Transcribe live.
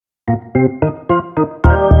Welcome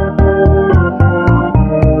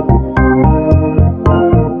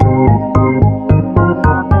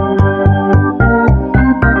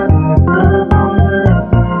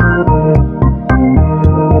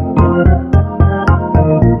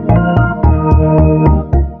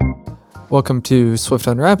to Swift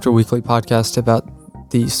Unwrapped, a weekly podcast about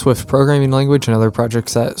the Swift programming language and other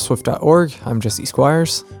projects at swift.org. I'm Jesse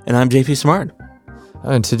Squires. And I'm JP Smart.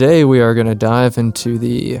 And today we are going to dive into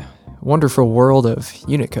the wonderful world of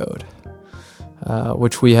Unicode,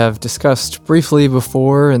 which we have discussed briefly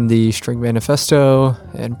before in the String Manifesto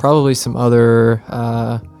and probably some other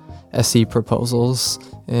SE proposals.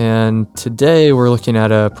 And today we're looking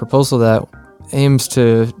at a proposal that aims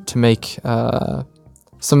to make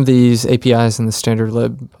some of these APIs in the standard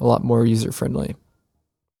lib a lot more user-friendly.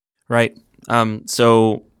 Right.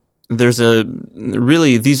 So there's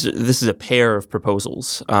this is a pair of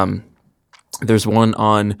proposals. There's one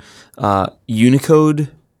on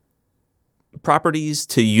Unicode properties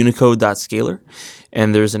to Unicode.scalar,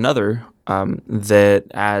 and there's another that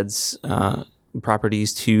adds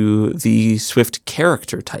properties to the Swift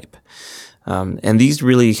character type. And these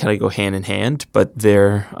really kind of go hand in hand, but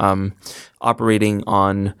they're operating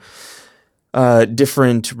on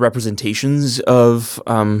different representations of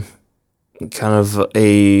kind of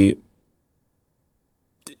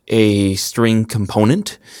a string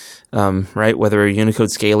component, right? Whether a Unicode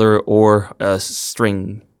scalar or a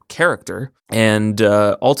string character. And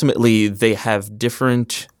ultimately, they have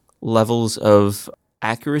different levels of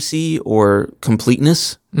accuracy or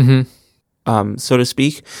completeness. Mm-hmm. So to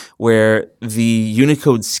speak, where the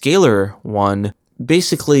Unicode scalar one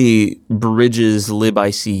basically bridges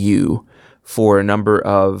libicu for a number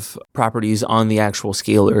of properties on the actual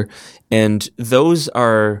scalar, and those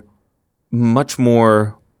are much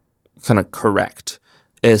more kind of correct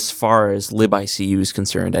as far as libicu is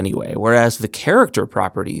concerned anyway, whereas the character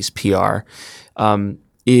properties PR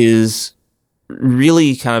is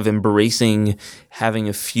really kind of embracing having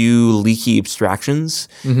a few leaky abstractions,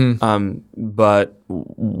 but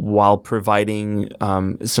while providing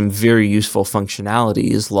some very useful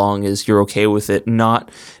functionality, as long as you're okay with it not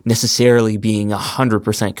necessarily being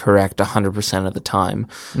 100% correct 100% of the time.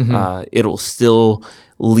 It'll still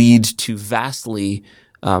lead to vastly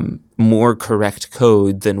more correct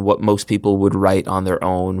code than what most people would write on their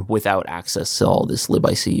own without access to all this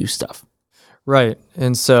libicu stuff. Right.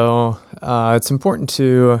 And so it's important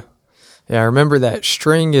to remember that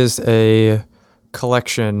string is a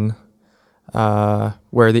collection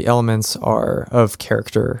where the elements are of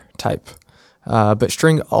character type. But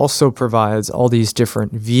string also provides all these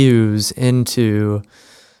different views into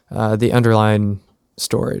the underlying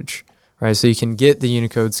storage, right? So you can get the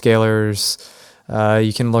Unicode scalars.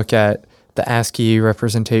 You can look at the ASCII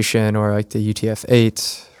representation or like the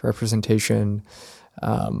UTF-8 representation.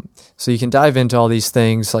 So you can dive into all these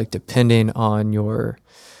things, like depending on your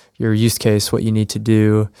use case, what you need to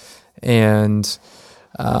do. And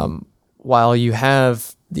while you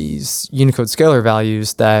have these Unicode scalar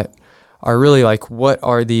values that are really like, what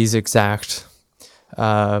are these exact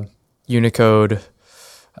Unicode,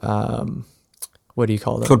 what do you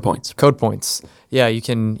call them? Code points. Code points. Yeah, you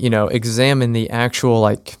can, examine the actual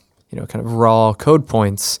kind of raw code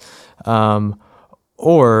points,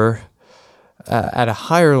 or at a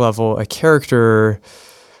higher level, the character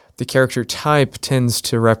type tends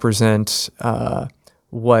to represent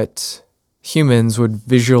what humans would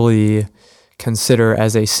visually consider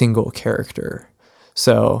as a single character.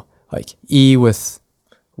 So like E with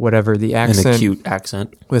whatever the accent. An acute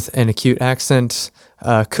accent. With an acute accent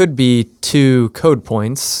could be 2 code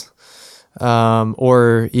points,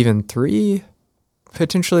 or even 3,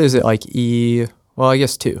 potentially. Is it like E? Well, I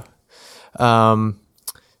guess 2.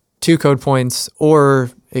 2 code points,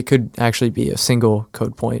 or it could actually be a single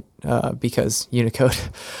code point because Unicode.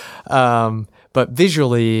 But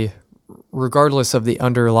visually, regardless of the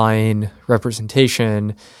underlying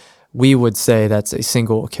representation, we would say that's a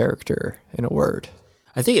single character in a word.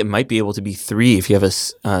 I think it might be able to be 3 if you have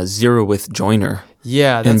a zero with joiner.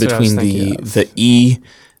 Yeah, that's what I was thinking of. The E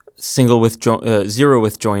single with zero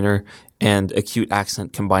with joiner and acute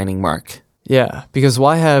accent combining mark. Yeah, because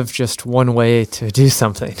why have just one way to do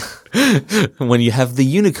something? When you have the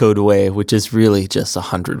Unicode way, which is really just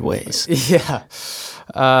 100 ways. Yeah.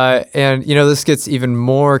 And, this gets even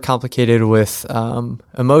more complicated with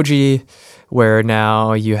emoji, where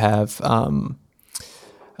now you have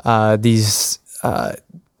these,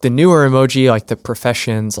 the newer emoji, like the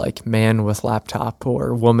professions, like man with laptop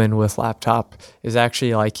or woman with laptop, is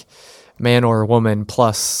actually like man or woman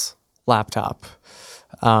plus laptop.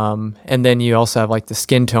 And then you also have like the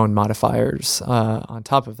skin tone modifiers on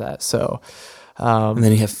top of that. So, and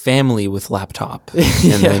then you have family with laptop,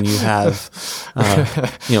 and then you have,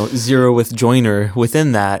 zero with joiner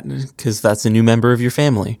within that, because that's a new member of your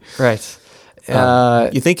family. Right.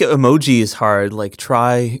 You think emoji is hard? Like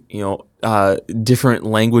try, different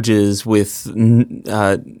languages with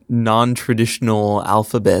non-traditional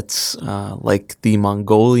alphabets, like the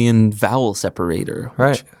Mongolian vowel separator.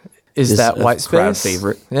 Right. Is that white space? Crowd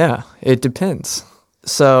favorite. Yeah, it depends.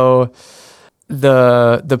 So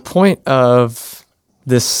the point of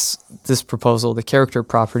this proposal, the character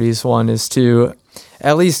properties one, is to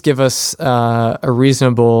at least give us a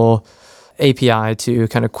reasonable API to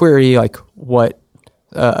kind of query like what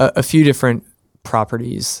a few different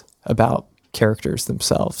properties about characters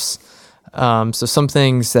themselves. So some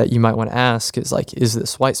things that you might want to ask is like, is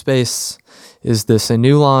this white space? Is this a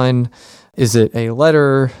new line? Is it a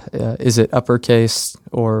letter? Is it uppercase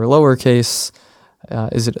or lowercase?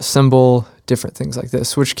 Is it a symbol? Different things like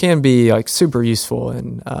this, which can be like super useful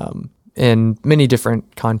in many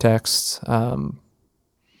different contexts,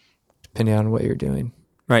 depending on what you're doing.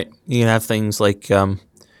 Right. You can have things like,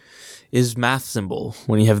 is math symbol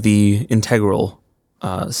when you have the integral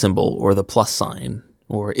symbol or the plus sign,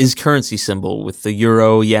 or is currency symbol with the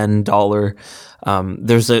euro, yen, dollar.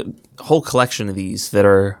 There's a whole collection of these that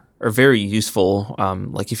are very useful.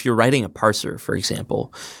 Like if you're writing a parser, for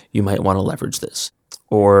example, you might want to leverage this.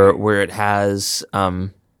 Or where it has,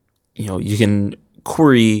 you can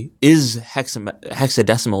query is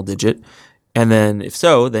hexadecimal digit, and then if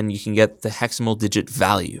so, then you can get the hexamal digit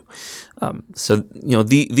value.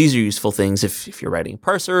 These are useful things if you're writing a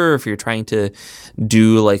parser, or if you're trying to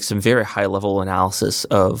do like some very high level analysis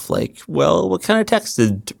of like, well, what kind of text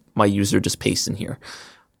did my user just paste in here?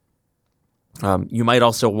 You might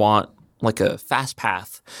also want like a fast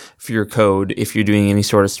path for your code if you're doing any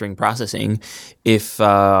sort of string processing. If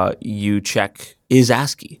you check is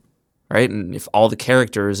ASCII, right? And if all the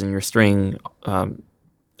characters in your string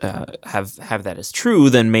have that as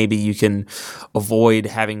true, then maybe you can avoid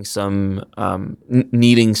having some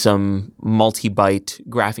needing some multi-byte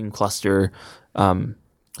graphing cluster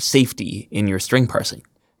safety in your string parsing.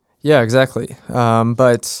 Yeah, exactly.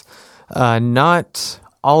 But not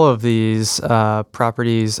all of these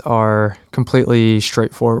properties are completely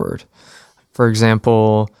straightforward. For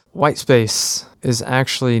example, white space is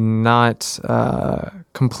actually not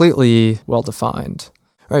completely well defined.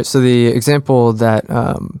 All right, so the example that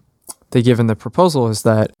they give in the proposal is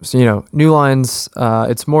that, new lines,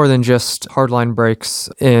 it's more than just hardline breaks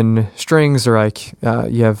in strings, or like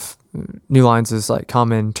you have new lines as like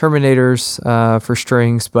common terminators for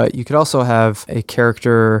strings, but you could also have a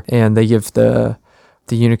character, and they give the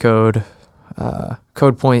Unicode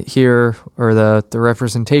code point here, or the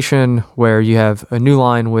representation, where you have a new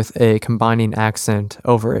line with a combining accent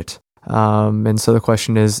over it. And so the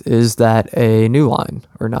question is that a new line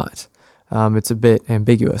or not? It's a bit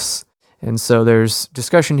ambiguous. And so there's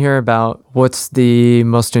discussion here about what's the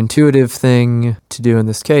most intuitive thing to do in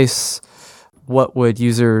this case. What would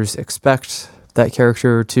users expect that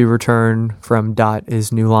character to return from dot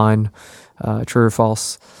is new line, true or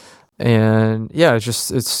false? And yeah,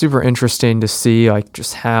 it's super interesting to see like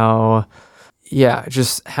just how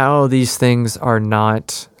these things are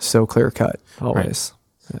not so clear cut always.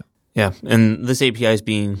 Right. Yeah, and this API is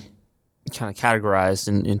being kind of categorized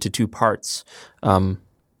into two parts.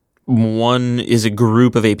 One is a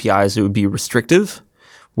group of APIs that would be restrictive,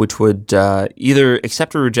 which would either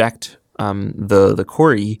accept or reject the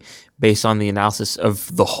query based on the analysis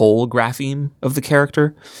of the whole grapheme of the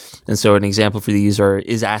character. And so an example for these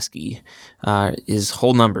is ASCII, is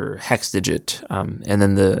whole number, hex digit, and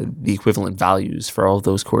then the equivalent values for all of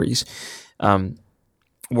those queries. And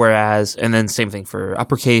then same thing for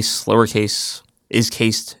uppercase, lowercase, is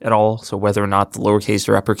cased at all, so whether or not the lowercase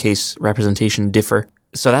or uppercase representation differ.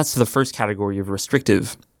 So that's the first category of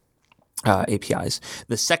restrictive APIs.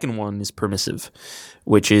 The second one is permissive,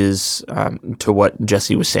 which is to what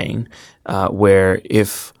Jesse was saying, where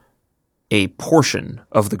if a portion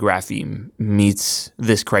of the grapheme meets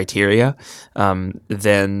this criteria,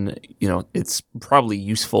 then it's probably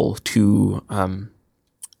useful to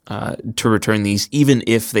return these, even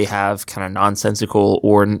if they have kind of nonsensical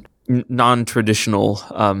or non-traditional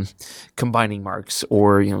combining marks,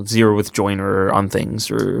 or zero with joiner on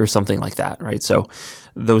things, or something like that, right? So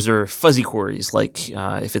those are fuzzy queries, like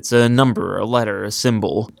if it's a number, a letter, a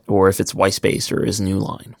symbol, or if it's white space or is new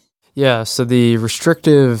line. Yeah, so the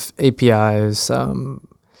restrictive APIs,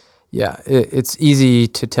 it's easy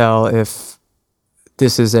to tell if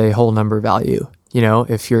this is a whole number value.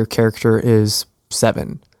 If your character is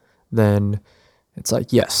 7, then it's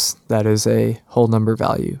like, yes, that is a whole number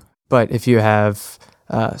value. But if you have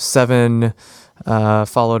 7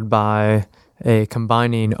 followed by a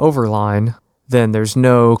combining overline, then there's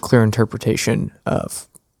no clear interpretation of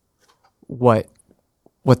what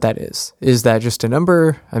that is. Is that just a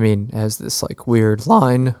number? I mean, it has this like weird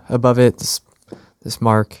line above it, this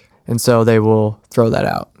mark. And so they will throw that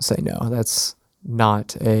out and say, no, that's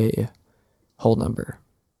not a whole number.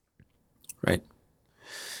 Right.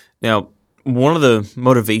 Now, one of the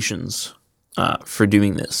motivations for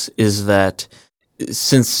doing this is that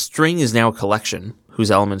since string is now a collection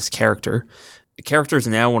whose element is character, character is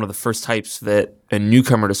now one of the first types that a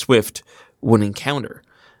newcomer to Swift would encounter.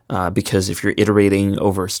 Because if you're iterating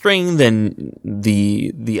over a string, then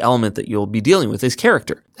the element that you'll be dealing with is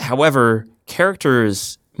character. However, character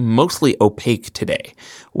is mostly opaque today,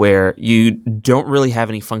 where you don't really have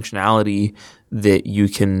any functionality that you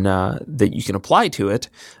can apply to it,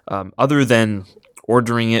 other than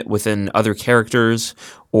ordering it within other characters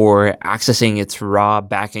or accessing its raw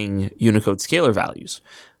backing Unicode scalar values.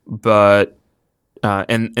 But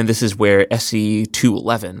and this is where SE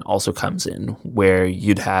 211 also comes in, where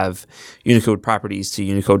you'd have Unicode properties to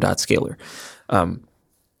Unicode.scalar.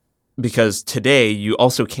 Because today you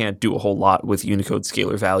also can't do a whole lot with Unicode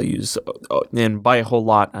scalar values. And by a whole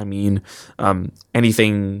lot, I mean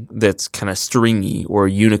anything that's kind of stringy or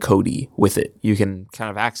Unicode-y with it. You can kind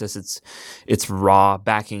of access its raw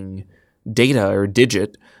backing data or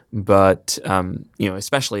digit. But,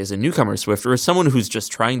 especially as a newcomer to Swift or as someone who's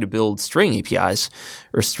just trying to build string APIs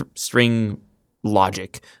or string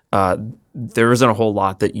logic, there isn't a whole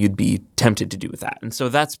lot that you'd be tempted to do with that. And so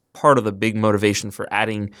that's part of the big motivation for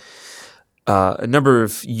adding a number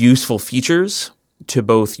of useful features to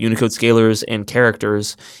both Unicode scalars and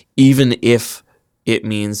characters, even if it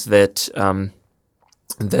means that some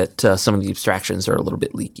of the abstractions are a little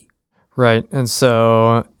bit leaky. Right. And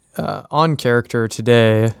so on character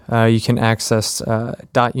today, you can access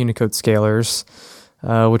 .unicode scalars,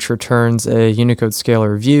 which returns a Unicode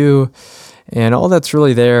scalar view. And all that's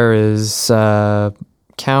really there is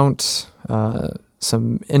count,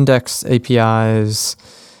 some index APIs,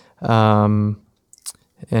 an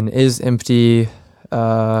isEmpty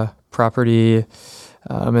property,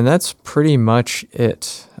 and that's pretty much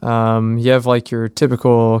it. You have like your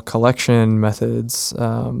typical collection methods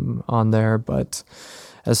on there, but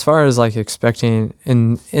as far as like inspecting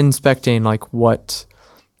like what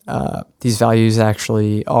these values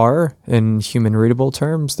actually are in human readable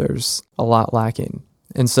terms, there's a lot lacking.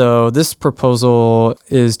 And so this proposal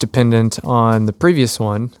is dependent on the previous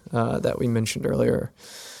one that we mentioned earlier,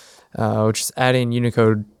 which is adding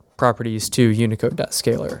Unicode properties to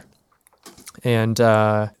Unicode.scalar. And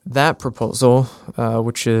that proposal,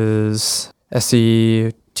 which is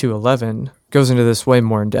SE 211, goes into this way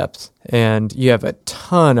more in depth, and you have a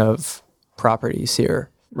ton of properties here.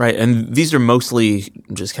 Right, and these are mostly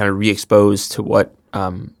just kind of re-exposed to what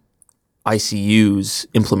ICU's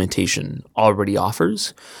implementation already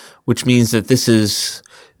offers, which means that this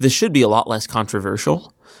should be a lot less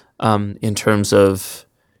controversial in terms of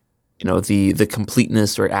the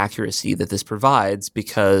completeness or accuracy that this provides,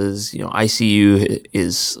 because ICU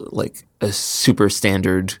is like a super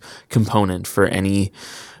standard component for any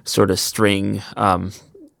sort of string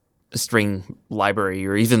library,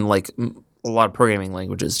 or even like a lot of programming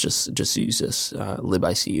languages just use this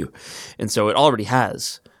libicu. And so it already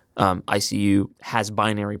has ICU has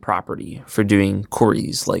binary property for doing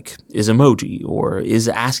queries like is emoji or is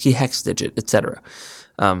ASCII hex digit, etc.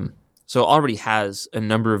 So it already has a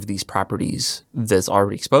number of these properties that's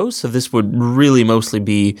already exposed. So this would really mostly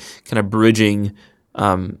be kind of bridging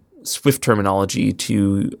Swift terminology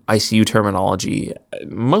to ICU terminology,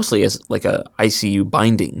 mostly as like a ICU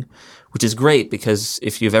binding, which is great because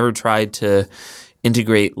if you've ever tried to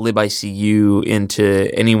integrate libicu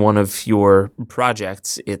into any one of your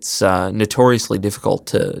projects, it's notoriously difficult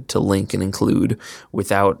to link and include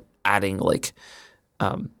without adding like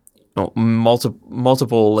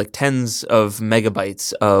multiple like tens of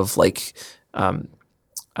megabytes of like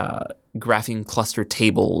graphing cluster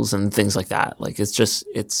tables and things like that. Like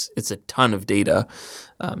it's a ton of data,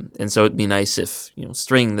 and so it'd be nice if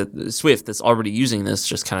Swift that's already using this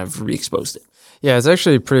just kind of re-exposed it. Yeah, it's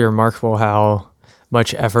actually pretty remarkable how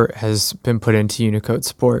much effort has been put into Unicode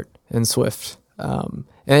support in Swift, and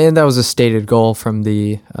that was a stated goal from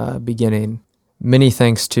the beginning. Many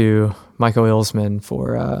thanks to Michael Ilsman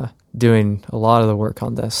for doing a lot of the work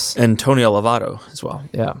on this, and Tony Lovato as well.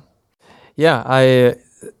 Yeah, I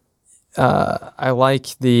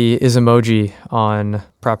like the isEmoji on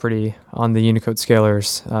property on the Unicode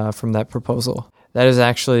scalars from that proposal. That is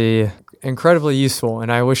actually incredibly useful,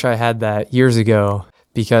 and I wish I had that years ago,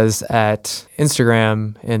 because at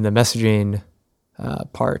Instagram in the messaging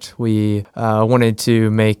part, we wanted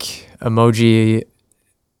to make emoji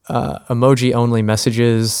only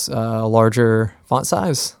messages larger font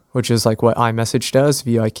size, which is like what iMessage does.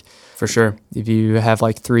 For sure. If you have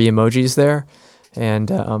like 3 emojis there,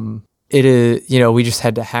 and it is, we just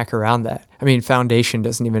had to hack around that. I mean, Foundation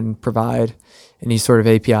doesn't even provide any sort of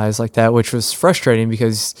APIs like that, which was frustrating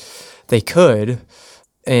because they could.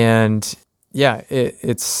 And yeah, it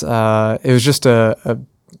was just to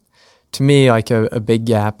me, like a big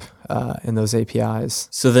gap in those APIs.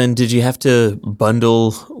 So then did you have to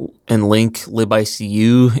bundle and link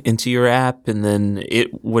libicu into your app, and then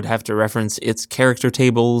it would have to reference its character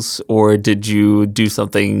tables, or did you do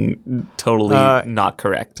something totally not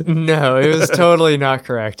correct? No, it was totally not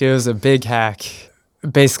correct. It was a big hack.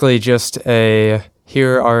 Basically just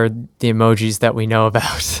here are the emojis that we know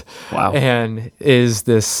about. Wow. And is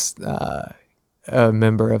this a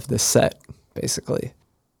member of this set, basically.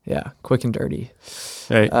 Yeah, quick and dirty.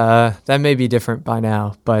 Right. That may be different by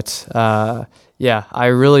now, but yeah, I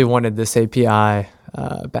really wanted this API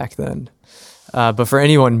back then. But for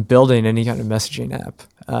anyone building any kind of messaging app,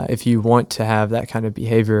 if you want to have that kind of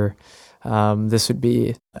behavior, this would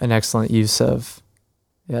be an excellent use of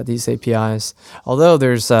these APIs. Although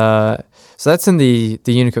there's so that's in the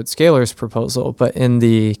Unicode Scalars proposal, but in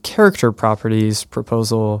the character properties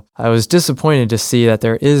proposal, I was disappointed to see that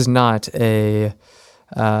there is not an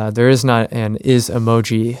is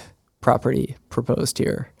emoji property proposed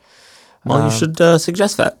here. Well, you should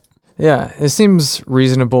suggest that. Yeah, it seems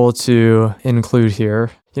reasonable to include here.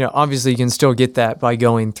 Obviously you can still get that by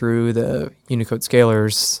going through the Unicode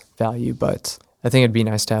Scalars value, but I think it'd be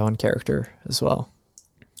nice to have on character as well.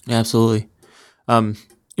 Yeah, absolutely.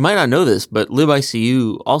 You might not know this, but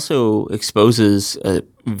libicu also exposes a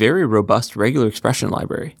very robust regular expression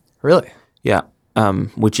library. Really? Yeah,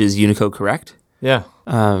 which is Unicode correct. Yeah.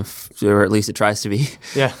 Or at least it tries to be.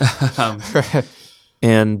 Yeah.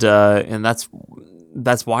 And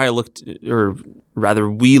that's why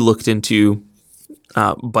we looked into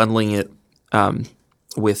bundling it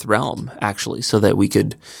with Realm, actually, so that we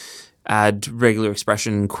could add regular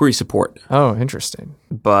expression query support. Oh, interesting.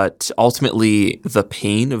 But ultimately, the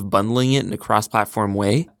pain of bundling it in a cross-platform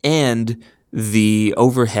way and the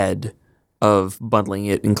overhead of bundling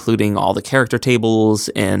it, including all the character tables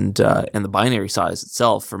and the binary size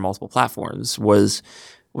itself for multiple platforms, was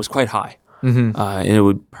quite high. Mm-hmm. And it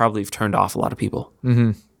would probably have turned off a lot of people.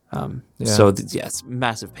 Mm-hmm. So it's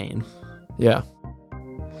massive pain. Yeah.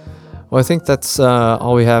 Well, I think that's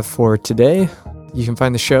all we have for today. You can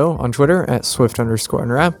find the show on Twitter at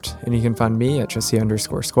Swift_Unwrapped, and you can find me at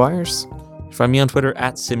Jesse_Squires. Find me on Twitter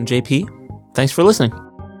at SimJP. Thanks for listening.